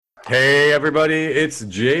Hey, everybody, it's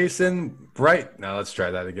Jason Bright. Now let's try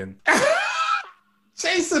that again.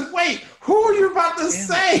 Jason, wait, who are you about to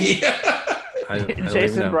say? I don't even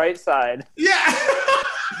Jason know. Brightside. Yeah.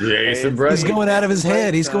 Jason Bright. He's going out of his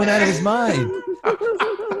head. He's going out of his mind.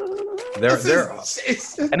 They're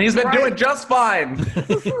And he's been doing just fine.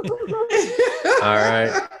 all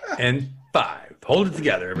right. And 5. Hold it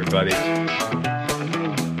together, everybody.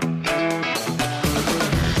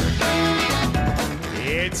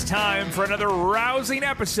 It's time for another rousing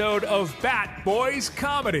episode of Bat Boys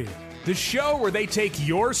Comedy, the show where they take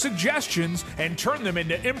your suggestions and turn them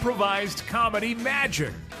into improvised comedy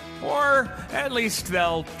magic. Or at least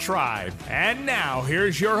they'll try. And now,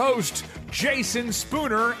 here's your host, Jason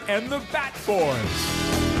Spooner and the Bat Boys.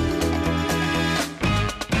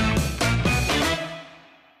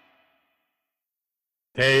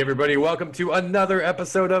 Hey, everybody, welcome to another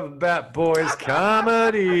episode of Bat Boys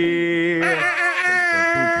Comedy.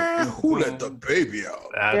 Who let the baby out?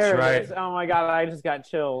 That's There it right. is. Oh my god, I just got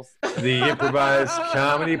chills. The improvised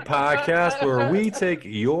comedy podcast where we take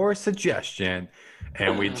your suggestion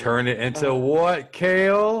and we turn it into what,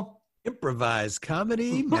 Kale? Improvised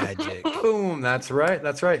comedy magic. Boom. That's right.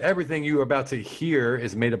 That's right. Everything you are about to hear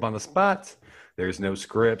is made up on the spot. There's no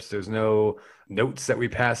scripts. There's no notes that we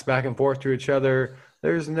pass back and forth to each other.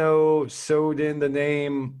 There's no sewed in the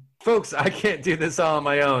name. Folks, I can't do this all on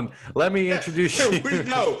my own. Let me introduce you. We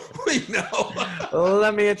know.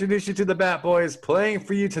 Let me introduce you to the Bat Boys. Playing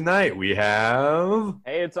for you tonight, we have...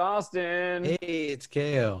 Hey, it's Austin. Hey, it's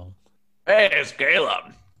Kale. Hey, it's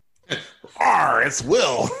Caleb. It's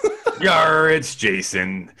Will. Yar, it's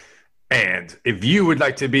Jason. And if you would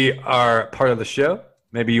like to be our part of the show,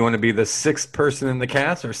 maybe you want to be the 6th person in the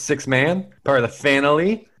cast or 6th man, part of the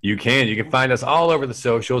family, you can. You can find us all over the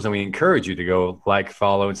socials, and we encourage you to go like,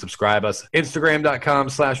 follow, and subscribe us.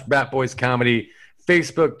 Instagram.com/BatBoysComedy,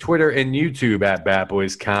 Facebook, Twitter, and YouTube at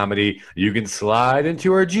BatBoysComedy. You can slide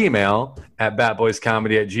into our Gmail at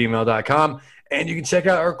BatBoysComedy@gmail.com, and you can check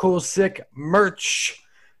out our cool, sick merch.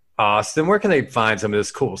 Austin, where can they find some of this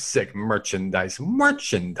cool, sick merchandise?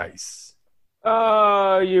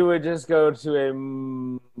 You would just go to a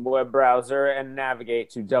web browser and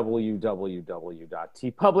navigate to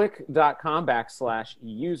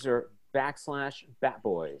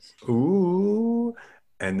www.tpublic.com/user/Batboys. Ooh.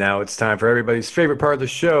 And now it's time for everybody's favorite part of the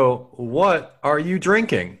show. What are you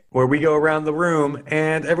drinking? Where we go around the room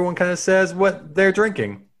and everyone kind of says what they're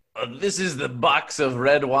drinking. This is the box of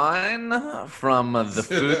red wine from the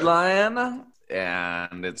Food Lion,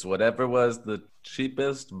 and it's whatever was the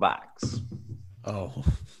cheapest box. Oh,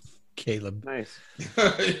 Caleb. Nice.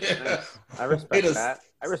 Yeah. I respect that.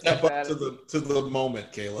 I respect Step that. up to the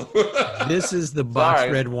moment, Caleb. This is the box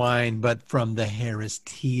Sorry. red wine, but from the Harris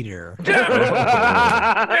Teeter.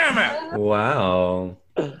 Damn it! Wow.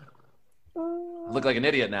 I look like an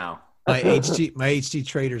idiot now. My HT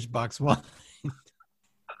Traders box wine.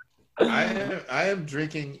 I am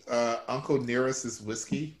drinking Uncle Nearest's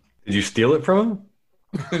whiskey. Did you steal it from him?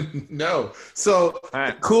 No. So,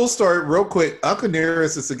 right. Cool story, real quick. Uncle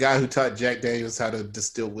Nearest is the guy who taught Jack Daniels how to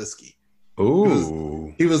distill whiskey.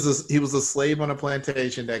 Ooh. He was a slave on a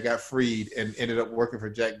plantation that got freed and ended up working for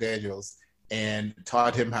Jack Daniels and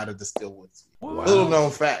taught him how to distill whiskey. Wow. Little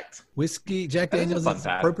known fact. Whiskey, Jack That's a Daniels fun is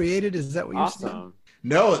fact. appropriated? Is that what you're saying? Awesome.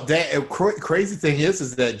 No, that crazy thing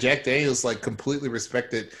is that Jack Daniels like completely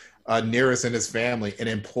respected Nearest and his family and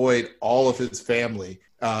employed all of his family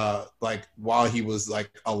like while he was like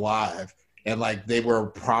alive, and like they were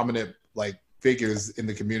prominent like figures in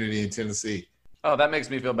the community in Tennessee. Oh, that makes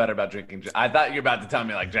me feel better about drinking. I thought you were about to tell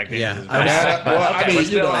me like Jack Daniels. Yeah, is I was- bad, but well, I okay, mean, we're you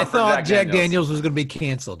still know, on I for thought Jack Daniels was going to be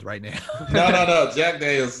canceled right now. No. Jack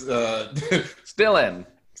Daniels Still in.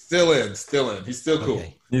 still in. He's still cool.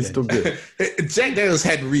 Okay. He's still good. Jack Daniels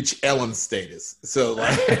hadn't reached Ellen status, so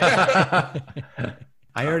like.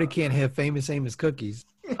 I already can't have famous Amos cookies.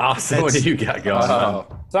 Austin, what do you got going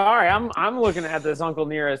on? Sorry, I'm looking at this Uncle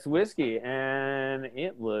Nearest whiskey, and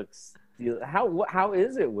it looks. How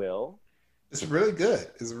is it, Will? It's really good.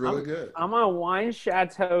 It's really good. I'm on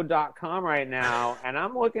winechateau.com right now, and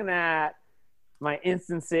I'm looking at my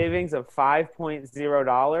instant savings of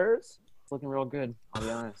 $5.0. It's looking real good, I'll be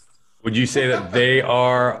honest. Would you say that they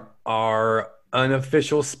are our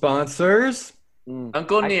unofficial sponsors?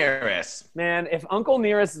 Uncle Nearest. Man, if Uncle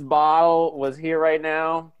Nearest's bottle was here right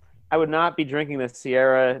now, I would not be drinking the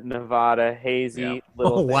Sierra Nevada hazy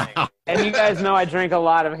little Oh, thing. wow. And you guys know I drink a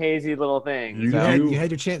lot of hazy little things. You so- do. You had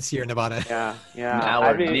your chance here, Nevada. Yeah. Now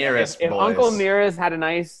I we're mean, Nearest if boys. Uncle Nearest had a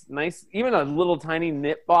nice, even a little tiny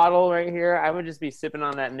nip bottle right here, I would just be sipping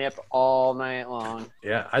on that nip all night long.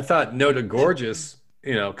 Yeah, I thought Nota Gorgeous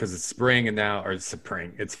you know, because it's spring and now, or it's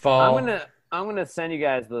spring, it's fall. I'm gonna send you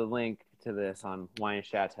guys the link to this on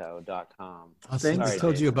winechateau.com. I Sorry,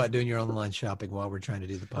 told Dave. you about doing your online shopping while we're trying to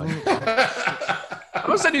do the podcast. I'm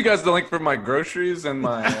gonna send you guys the link for my groceries and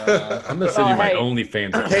my. I'm gonna send you my hey. OnlyFans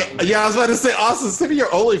account. Hey, yeah, I was about to say, Austin, send me your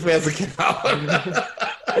OnlyFans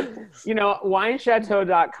account. You know,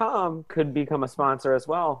 winechateau.com could become a sponsor as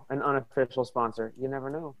well, an unofficial sponsor. You never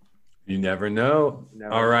know. You never know.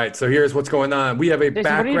 Never All know. right, so here's what's going on. We have a Jason,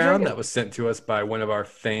 what are you background drinking? that was sent to us by one of our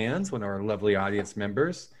fans, one of our lovely audience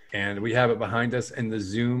members, and we have it behind us in the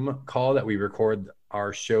Zoom call that we record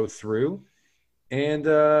our show through. And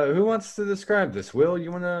who wants to describe this? Will,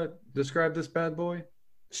 you want to describe this bad boy?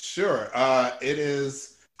 Sure. It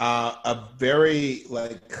is a very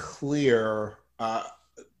clear.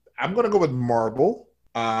 I'm going to go with marble.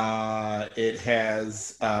 It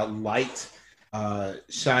has light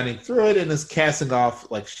shining through it and is casting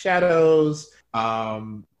off like shadows.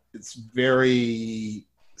 It's very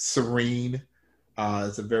serene.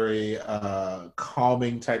 It's a very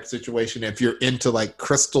calming type situation. If you're into like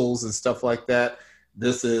crystals and stuff like that,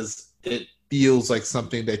 it feels like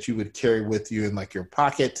something that you would carry with you in like your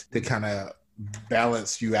pocket to kind of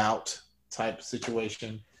balance you out type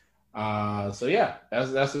situation. So yeah,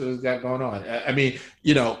 that's what we've got going on. I mean,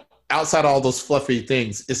 you know, outside all those fluffy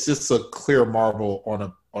things, it's just a clear marble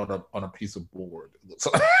on a piece of board. It looks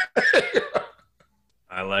like.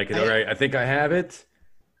 I like it. All right, I think I have it.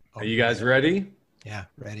 Are you guys ready? Yeah,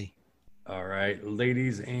 ready. All right,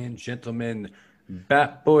 ladies and gentlemen,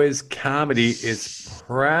 Bat Boys Comedy is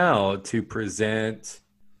proud to present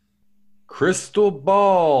Crystal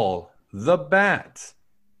Ball, the Bat.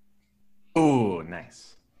 Ooh,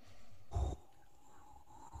 nice.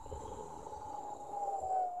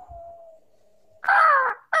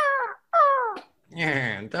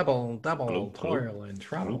 Yeah, double Bloop, bloop. toil and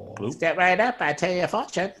trouble. Bloop, Step right up, I tell you a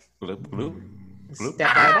fortune. bloop, bloop, bloop,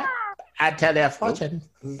 Step right up, I tell you a fortune.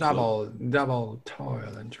 Double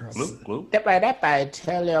toil and trouble. bloop, bloop, Step right up, I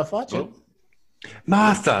tell you a fortune. bloop.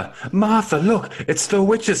 Martha, look, it's the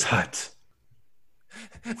witch's hut.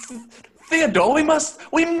 Theodore, we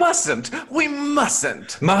mustn't.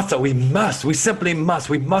 Martha, we simply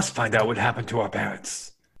must find out what happened to our parents.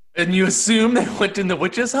 And you assume they went in the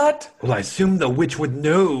witch's hut? Well, I assume the witch would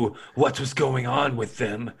know what was going on with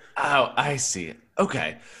them. Oh, I see.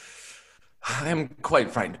 Okay. I am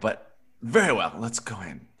quite frightened, but very well. Let's go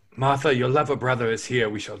in. Martha, your lover brother is here.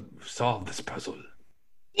 We shall solve this puzzle.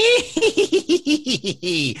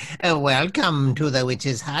 Welcome to the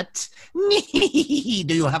witch's hut.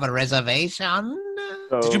 Do you have a reservation?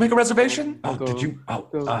 Did you make a reservation? Oh, did you?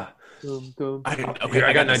 Okay, Here,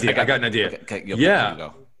 I got an idea. I got an idea. Okay, Yeah. you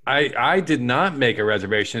go. I did not make a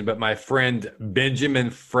reservation, but my friend Benjamin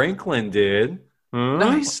Franklin did.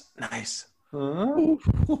 Nice. Oh,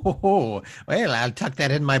 well, I'll tuck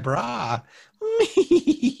that in my bra.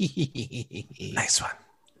 Nice one.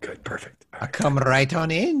 Good, perfect. All right. Come right on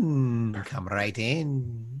in. Come right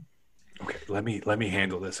in. Okay, let me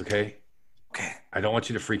handle this, okay? Okay. I don't want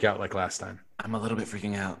you to freak out like last time. I'm a little bit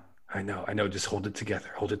freaking out. I know. Just hold it together.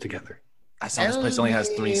 I saw this place only has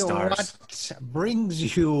 3 stars. What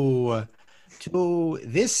brings you to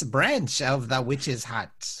this branch of the witch's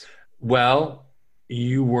hut? Well,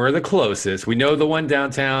 you were the closest. We know the one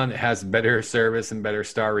downtown has better service and better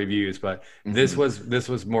star reviews, but this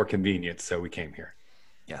was more convenient, so we came here.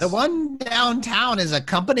 Yes. The one downtown is a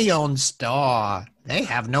company-owned store. They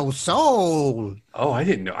have no soul. Oh, I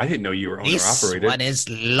didn't know you were owner This operated. one is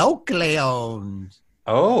locally owned.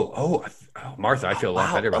 Oh, Martha, I feel a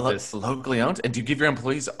lot better about this. Locally owned? And do you give your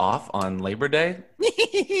employees off on Labor Day?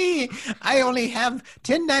 I only have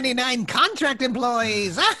 1099 contract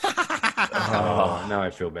employees. Oh, now I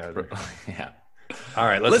feel bad. Yeah. All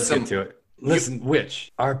right, let's Listen, get to it. Listen,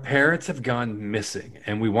 witch, our parents have gone missing,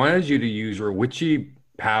 and we wanted you to use your witchy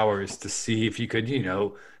powers to see if you could,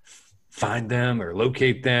 find them or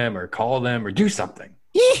locate them or call them or do something.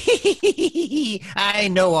 I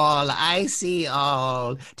know all. I see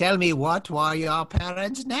all. Tell me, what were your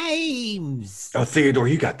parents' names? Oh, Theodore,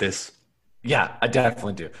 you got this. Yeah, I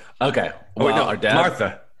definitely do. Okay. Oh, wait, Well, no, our dad.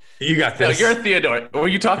 Martha, you got No, this. you're Theodore. Were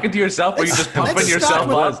you talking to yourself? Were you just pumping Let's yourself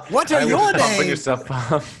start up? with, what are I your was Pumping names? yourself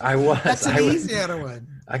up. I was. That's an I was. easier one.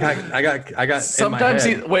 I got. Sometimes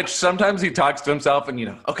in my head. sometimes he talks to himself, and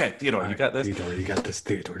okay, Theodore, you got this. Theodore, you got this.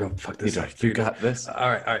 Theodore, don't fuck this Theodore, up. you got this. All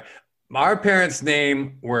right. Our parents'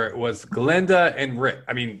 name was Glenda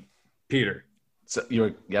and Peter. So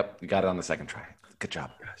you got it on the second try. Good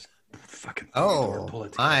job. Gosh, fucking Oh, Theodore, pull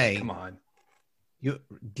it together. my. Come on. You,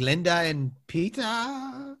 Glenda and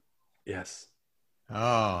Peter? Yes.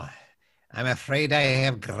 Oh, I'm afraid I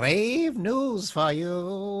have grave news for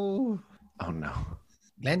you. Oh no.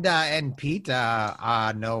 Glenda and Peter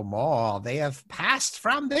are no more. They have passed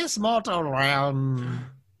from this mortal realm.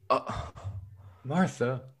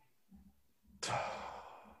 Martha.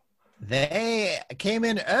 They came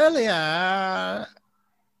in earlier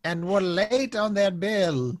and were late on their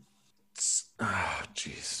bill. Oh,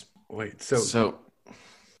 jeez. Wait, So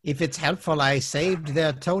If it's helpful, I saved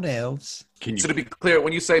their toenails. can you? to be clear,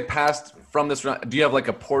 when you say passed from this realm, do you have like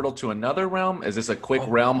a portal to another realm? Is this a quick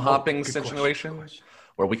realm hopping good situation? question.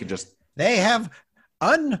 Where we could just They have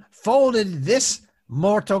unfolded this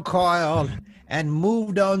mortal coil and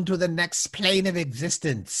moved on to the next plane of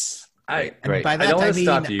existence. I Great. By I that don't I wanna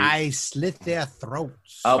stop mean you. I slit their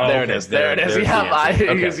throats. Oh, there it okay, is. There it is. there's the Yeah, answer. he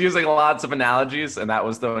Okay. was using lots of analogies, and that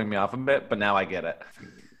was throwing me off a bit, but now I get it.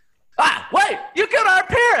 Ah, wait! You get our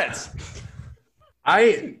appearance!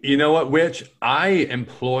 You know what, Witch? I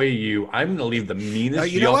employ you. I'm going to leave the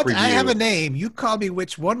meanest You know Yelp what? I review. have a name. You call me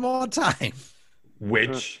witch one more time.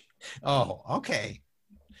 Witch. Oh, okay.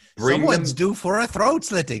 Bring Someone's them due for a throat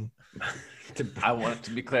slitting. to I want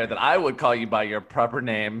to be clear that I would call you by your proper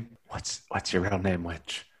name. What's your real name,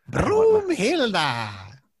 Witch? Broomhilda.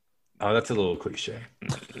 Oh, that's a little cliche.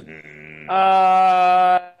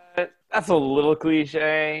 That's a little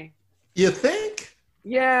cliche. You think?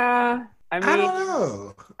 Yeah, I mean, I don't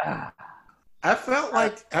know. ah, I felt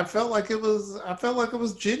like it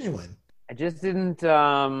was genuine. I just didn't.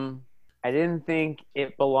 I didn't think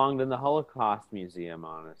it belonged in the Holocaust Museum.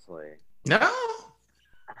 Honestly, No.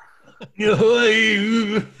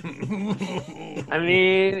 I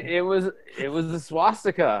mean, it was a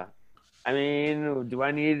swastika. I mean, do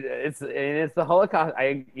I need? It's the Holocaust.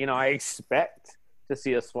 I expect to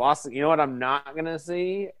see a swastika. You know what I'm not gonna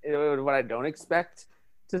see? What I don't expect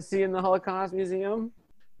to see in the Holocaust Museum?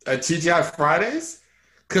 TGI Fridays?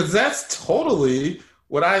 Because that's totally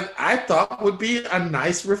what I thought would be a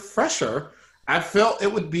nice refresher. I felt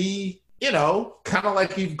it would be, kind of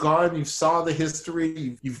like you've saw the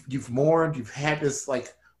history, you've mourned, you've had this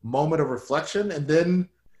like moment of reflection, and then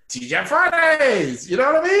TGI Fridays. You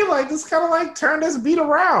know what I mean? Like this kind of like turn this beat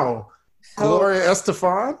around. Gloria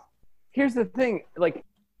Estefan. Here's the thing. Like,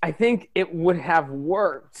 I think it would have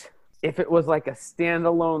worked if it was like a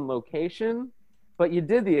standalone location, but you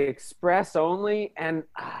did the express only, and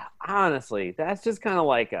honestly, that's just kind of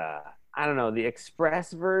like I don't know. The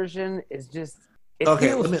express version is just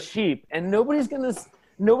feels cheap, and nobody's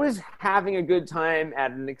having a good time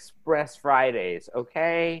at an Express Fridays.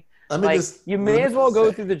 Okay, you may as well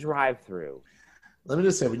go through the drive-through. Let me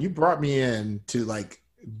just say, when you brought me in to like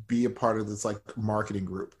be a part of this like marketing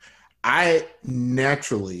group, I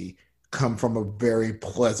naturally come from a very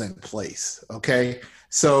pleasant place. Okay.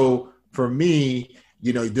 So for me,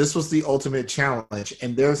 this was the ultimate challenge,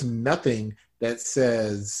 and there's nothing that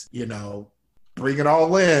says, bring it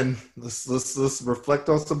all in. Let's reflect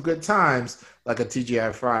on some good times like a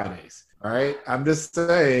TGI Fridays. All right. I'm just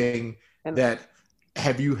saying that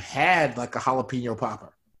have you had like a jalapeno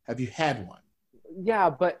popper? Have you had one? Yeah,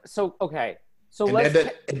 but okay. So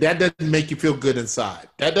that doesn't make you feel good inside.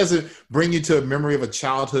 That doesn't bring you to a memory of a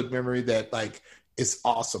childhood memory that like is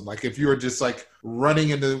awesome. Like if you were just like running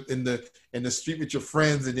in the street with your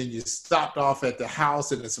friends, and then you stopped off at the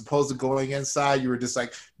house, and as opposed to going inside, you were just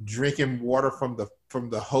like drinking water from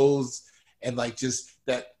the hose, and like just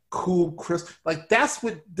that cool crisp. Like that's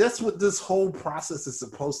what this whole process is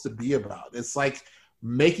supposed to be about. It's like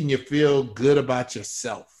making you feel good about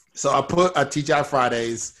yourself. So I put a TGI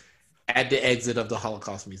Fridays at the exit of the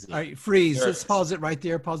Holocaust Museum. All right, freeze. Let's pause it right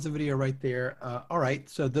there. Pause the video right there. All right.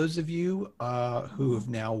 So those of you who have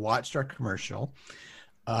now watched our commercial,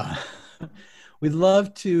 we'd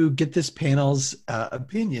love to get this panel's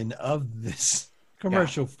opinion of this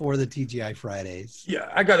commercial for the TGI Fridays. Yeah,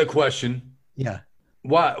 I got a question. Yeah.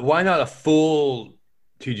 Why not a full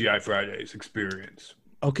TGI Fridays experience?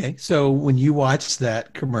 Okay. So when you watch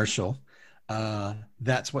that commercial,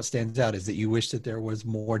 that's what stands out, is that you wish that there was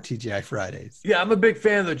more TGI Fridays. Yeah, I'm a big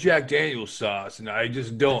fan of the Jack Daniel's sauce, and I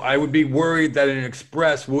just don't. I would be worried that an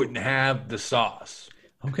Express wouldn't have the sauce.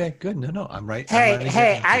 Okay, good. No, I'm right.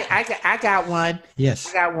 I got one. Yes.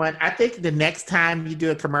 I got one. I think the next time you do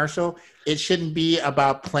a commercial, it shouldn't be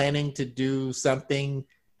about planning to do something.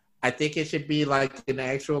 I think it should be like an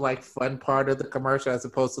actual like fun part of the commercial, as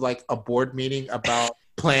opposed to like a board meeting about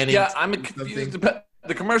planning. Yeah, I'm confused about.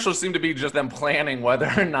 The commercials seem to be just them planning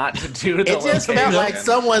whether or not to do the It just felt location. like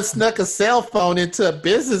someone snuck a cell phone into a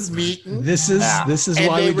business meeting. This is And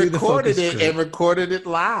why they we do the recorded focus it group. and recorded it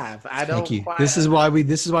live. I don't. Thank you. quite- This is why we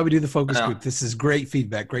do the focus Yeah. group. This is great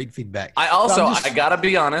feedback. Great feedback. I also, So I'm just- I gotta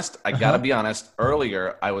be honest.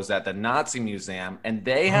 Earlier, I was at the Nazi Museum and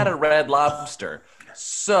they had a Red Lobster.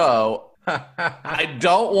 So I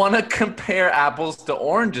don't want to compare apples to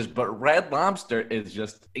oranges, but Red Lobster is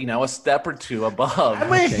just, a step or two above. I'm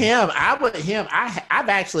with him. I've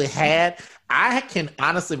actually had. I can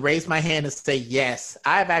honestly raise my hand and say yes.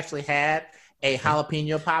 I've actually had a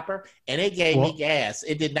jalapeno popper, and it gave me gas.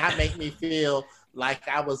 It did not make me feel like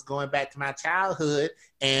I was going back to my childhood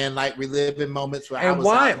and like reliving moments where I was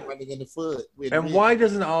out running in the foot. And why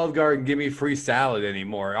doesn't Olive Garden give me free salad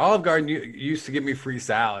anymore? Olive Garden used to give me free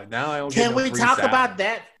salad. Now I don't. Can get no we free talk salad. about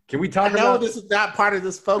that? Can we talk I know about this is not part of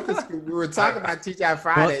this focus group. We were talking about TGI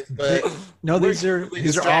Fridays, but No, these are completely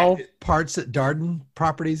these are all distracted. parts that Darden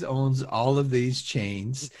Properties owns. All of these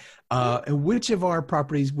chains. And which of our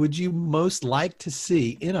properties would you most like to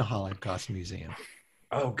see in a Holocaust museum?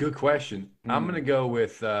 Oh, good question. I'm gonna go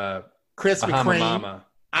with Krispy Bahama Kreme. Mama.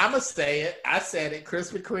 I'm gonna say it. I said it.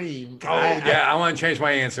 Krispy Kreme. Oh yeah, I want to change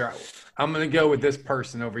my answer. I'm gonna go with this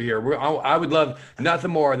person over here. I would love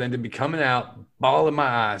nothing more than to be coming out, bawling my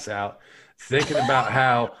eyes out, thinking about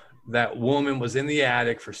how that woman was in the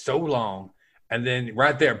attic for so long, and then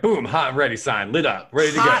right there, boom, hot and ready sign lit up,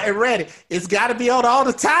 ready to Hot go. and ready. It's got to be on all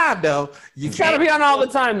the time, though. You It's got to be on all the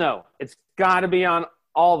time, though. It's got to be on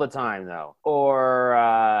all the time, though,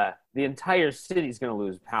 or the entire city's going to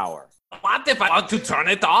lose power. What if I want to turn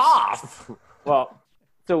it off? Well,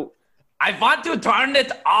 so I want to turn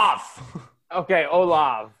it off. okay,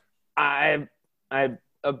 Olav, I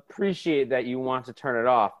appreciate that you want to turn it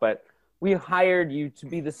off, but we hired you to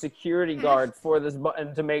be the security guard for this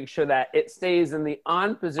button to make sure that it stays in the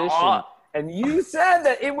on position. Oh. And you said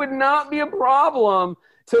that it would not be a problem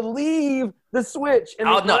to leave the switch in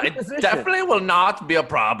the Oh, no, on it position. definitely will not be a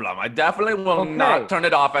problem. I definitely will Okay. not turn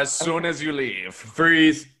it off as soon as you leave.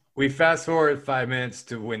 Freeze. We fast forward 5 minutes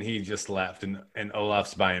to when he just left, and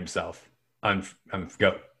Olaf's by himself.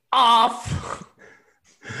 Go. Off.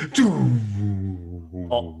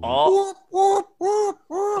 Oh,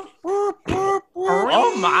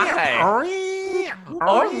 oh my.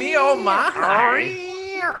 Oh me, oh my.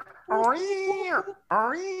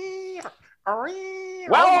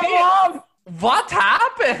 Well, Olav, What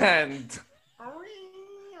happened?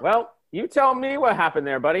 well, you tell me what happened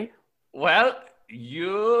there, buddy. Well,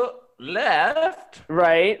 you left.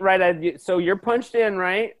 Right. So you're punched in,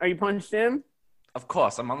 right? Are you punched in? Of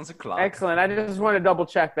course, I'm on the clock. Excellent. I just want to double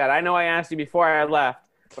check that. I know I asked you before I left,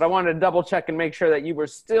 but I wanted to double check and make sure that you were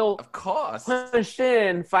still Of course. punched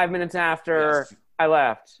in 5 minutes after Yes. I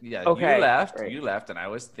left. Yeah, Okay, you left. great. You left, and I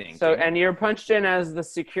was thinking. So, and you're punched in as the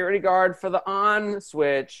security guard for the on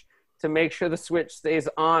switch to make sure the switch stays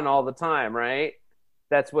on all the time, right?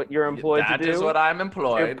 That's what you're employed That to do. is what I'm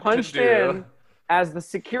employed You're punched to do. in as the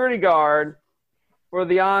security guard for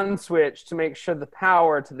the on switch to make sure the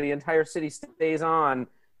power to the entire city stays on,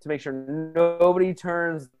 to make sure nobody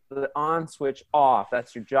turns the on switch off.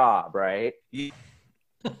 That's your job, right? Ye-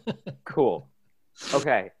 Cool.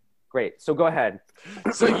 Okay, great. So go ahead.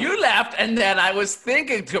 So you left, and then I was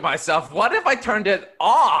thinking to myself, what if I turned it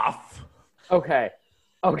off? Okay.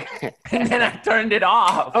 And then I turned it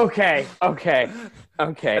off. Okay.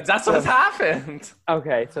 That's what happened.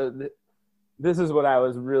 Okay, so this is what I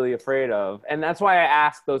was really afraid of. And that's why I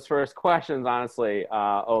asked those first questions, honestly,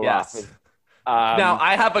 Olaf. Yes. Now,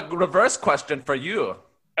 I have a reverse question for you.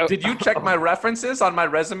 Did you check my references on my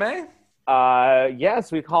resume?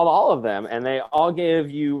 Yes, we called all of them, and they all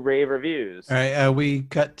gave you rave reviews. All right, we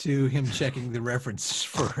cut to him checking the reference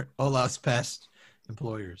for Olaf's past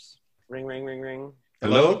employers. Ring, ring, ring, ring.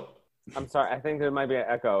 Hello? I'm sorry, I think there might be an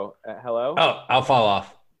echo. Hello? Oh, I'll fall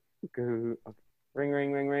off. Ring,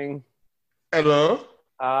 ring, ring, ring. Hello?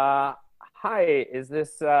 Hi, is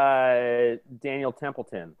this Daniel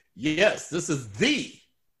Templeton? Yes, this is the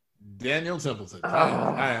Daniel Templeton.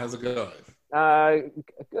 Hi, how's it going?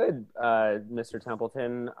 Good, Mr.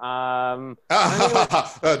 Templeton.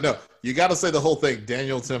 No, you got to say the whole thing,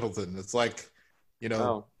 Daniel Templeton. It's like,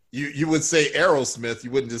 Oh. you would say Aerosmith,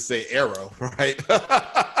 you wouldn't just say Arrow, right?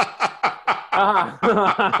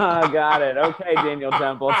 Got it. Okay, Daniel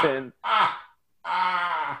Templeton.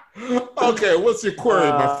 Okay, what's your query,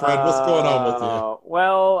 my friend? What's going on with you?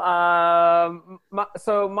 Well,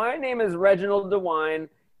 so my name is Reginald DeWine,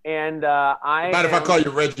 and Mind if I call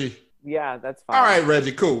you Reggie? Yeah, that's fine. All right,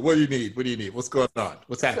 Reggie, cool. What do you need? What's going on?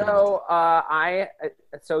 What's happening? So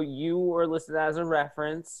so you were listed as a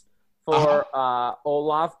reference for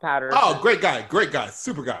Olaf Patterson. Oh, great guy,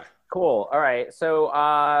 super guy. Cool. All right. So,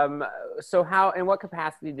 so how, in what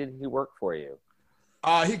capacity did he work for you?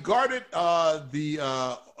 He guarded the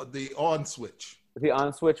on switch. The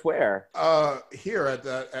on switch where? Here at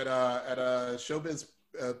Showbiz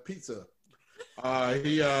Pizza.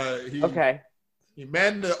 He Okay. He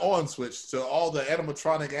manned the on switch to all the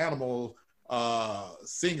animatronic animal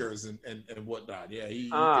singers and whatnot. Yeah, he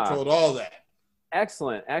controlled all that.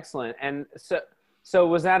 Excellent. And so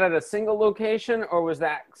was that at a single location, or was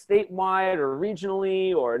that statewide or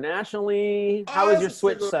regionally or nationally? How was your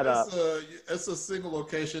switch set up? It's a single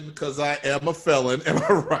location because I am a felon. Am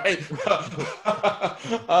I right?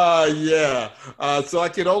 Yeah. So I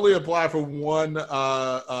can only apply for one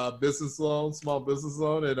small business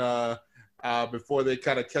loan, and before they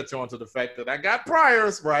kind of catch on to the fact that I got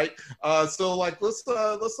priors, right? So like let's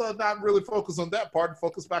not really focus on that part and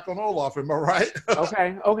focus back on Olaf. Am I right?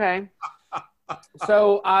 Okay.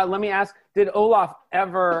 So let me ask: did Olaf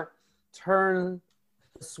ever turn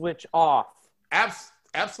the switch off?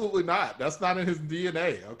 Absolutely not. That's not in his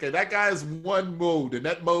DNA. Okay, that guy is one mode, and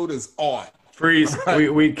that mode is on. Freeze.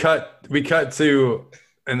 we cut to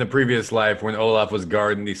in the previous life when Olaf was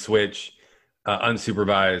guarding the switch,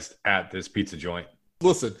 unsupervised at this pizza joint.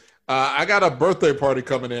 Listen, I got a birthday party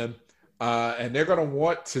coming in, and they're gonna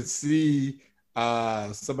want to see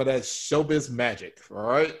some of that showbiz magic. All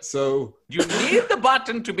right, so You need the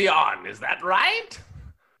button to be on. Is that right?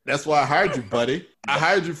 that's why I hired you, buddy. I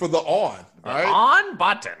hired you for the on. All right. On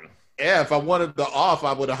button. Yeah, if I wanted the off,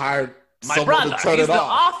 I would have hired My someone brother. to turn He's it the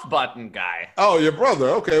off. off button guy. Oh, your brother.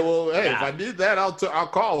 Okay, well, hey, Yeah. if I need that, I'll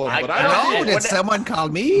call him. I- But I I know. don't. Oh, did someone call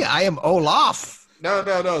me? I am Olaf. No.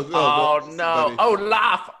 Oh, no. buddy.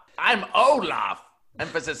 Olaf. I'm Olaf.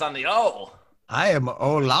 Emphasis on the O. I am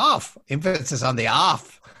Olaf. Emphasis on the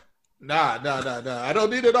off. Nah. I don't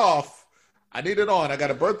need it off. I need it on. I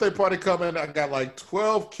got a birthday party coming. I got like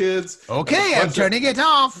 12 kids. Okay, And a I'm bunch turning it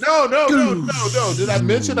off. No. Did I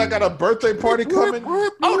mention I got a birthday party coming?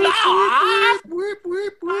 Olaf.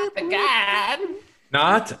 Again.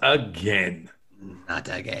 Not again. Not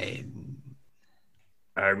again.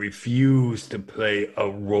 I refuse to play a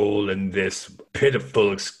role in this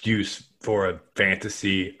pitiful excuse for a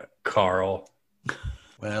fantasy, Carl.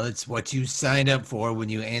 Well, it's what you signed up for when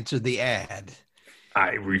you answered the ad.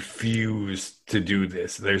 I refuse to do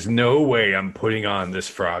this. There's no way I'm putting on this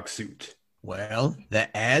frog suit. Well,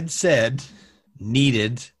 the ad said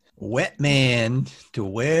needed wet man to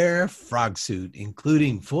wear frog suit,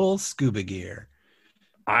 including full scuba gear.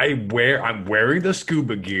 I'm wearing the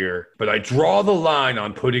scuba gear, but I draw the line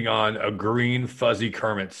on putting on a green fuzzy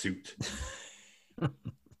Kermit suit.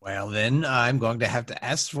 Well, then I'm going to have to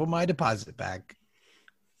ask for my deposit back.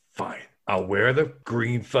 Fine. I'll wear the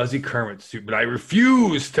green fuzzy Kermit suit, but I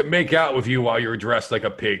refuse to make out with you while you're dressed like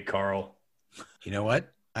a pig, Carl. You know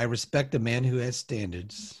what? I respect a man who has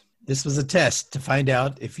standards. This was a test to find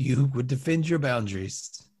out if you would defend your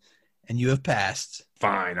boundaries, and you have passed.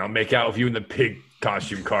 Fine. I'll make out with you in the pig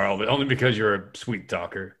costume, Carl, but only because you're a sweet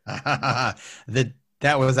talker. That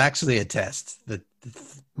was actually a test.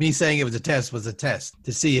 Me saying it was a test was a test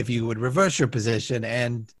to see if you would reverse your position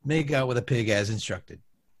and make out with a pig as instructed.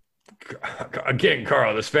 Again,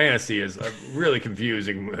 Carl, this fantasy is really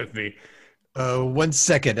confusing with me. 1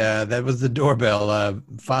 second. That was the doorbell.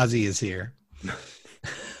 Fozzie is here.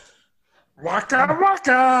 Waka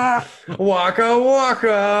waka. Waka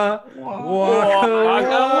waka.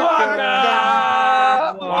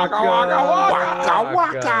 Waka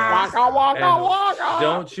waka.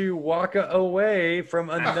 Don't you waka away from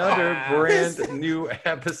another brand new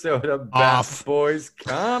episode of Bat Boys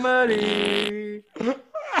Comedy.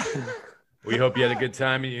 We hope you had a good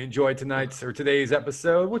time and you enjoyed tonight's or today's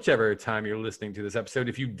episode, whichever time you're listening to this episode.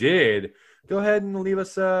 If you did, go ahead and leave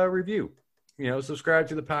us a review. Subscribe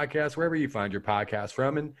to the podcast wherever you find your podcast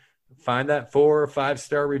from, and find that 4 or 5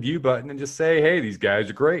 star review button and just say, hey, these guys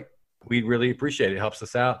are great. We'd really appreciate it. It helps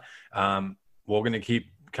us out. We're going to keep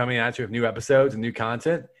coming at you with new episodes and new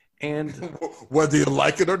content. And whether you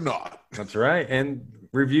like it or not. That's right. And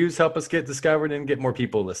reviews help us get discovered and get more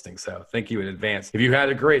people listening. So thank you in advance. If you had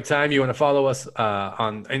a great time, you want to follow us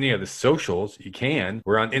on any of the socials, you can.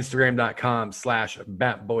 We're on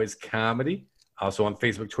Instagram.com/BatBoysComedy. Also on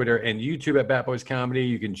Facebook, Twitter, and YouTube at Bat Boys Comedy.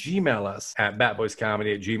 You can Gmail us at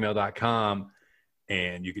batboyscomedy@gmail.com.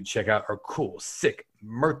 And you can check out our cool, sick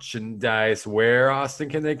merchandise. Where, Austin,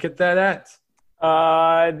 can they get that at?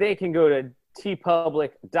 They can go to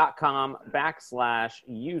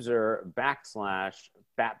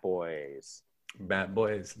tpublic.com/user/Batboys. Bat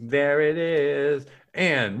Boys. There it is.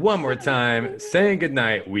 And one more time, saying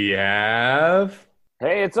goodnight, we have...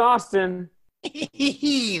 Hey, it's Austin.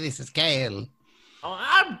 This is Kale. Oh,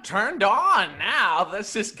 I'm turned on now.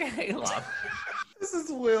 This is Caleb. This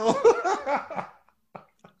is Will.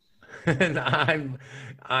 And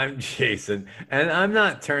I'm Jason, and I'm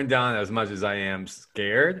not turned on as much as I am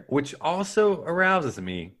scared, which also arouses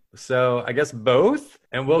me. So I guess both,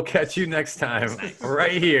 and we'll catch you next time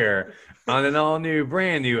right here on an all new,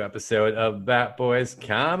 brand new episode of Bat Boys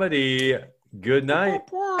Comedy. Good night.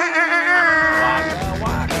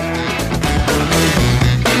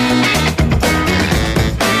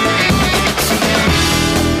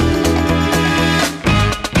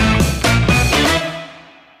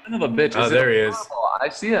 Son of a bitch. Oh, there he is. I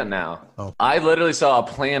see it now. Oh. I literally saw a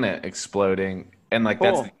planet exploding, and like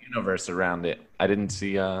Cool. that's the universe around it. I didn't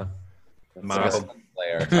see Marvel.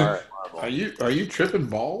 player. All right, Marvel. Are you tripping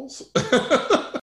balls?